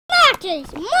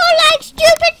Smarties. More like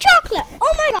stupid chocolate.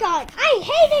 Oh my god, I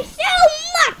hate it so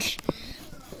much.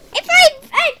 If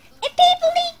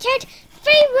people eat it,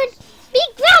 they would be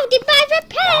grounded by their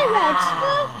parents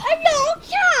for a long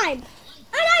time.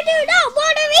 And I do not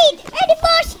want to eat any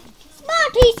more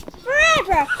Smarties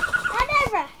forever and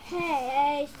ever.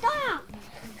 Hey, stop.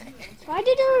 Why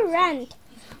did I rant?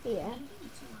 Yeah.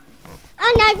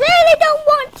 And I really don't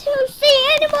want to see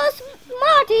any more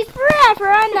Smarties forever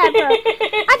and ever.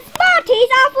 And Smarties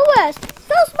are the worst.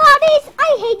 So Smarties,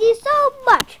 I hate you so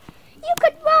much. You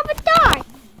could rather die.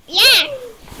 Yeah.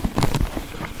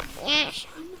 Yes.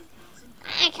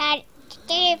 I can't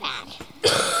do that.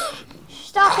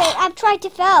 Stop it. I'm trying to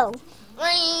film.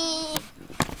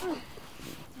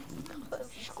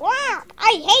 Squawk.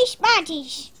 I hate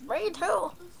Smarties. Me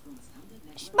too.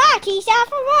 Smarties are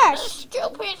the worst.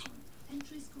 Stupid.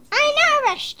 I know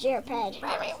they're stupid.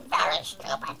 Very, very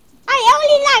stupid. I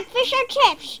only like fish and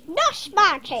chips, not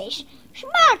Smarties.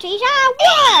 Smarties are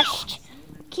worst.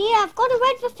 Kia, I've got to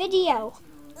end the video.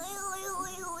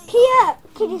 Kia,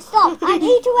 can you stop? I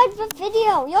need to end the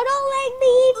video. You're not letting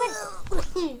me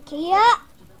even... Kia,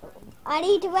 I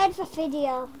need to end the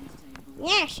video.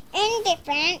 Yes, end it,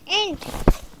 Fran, end.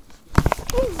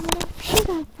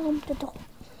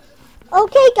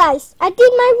 Okay, guys, I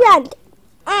did my rant.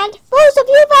 And those of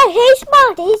you that hate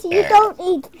Smarties, you don't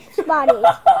eat Smarties.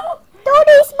 Don't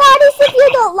eat Smarties if you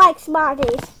don't like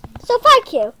Smarties. So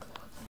thank you.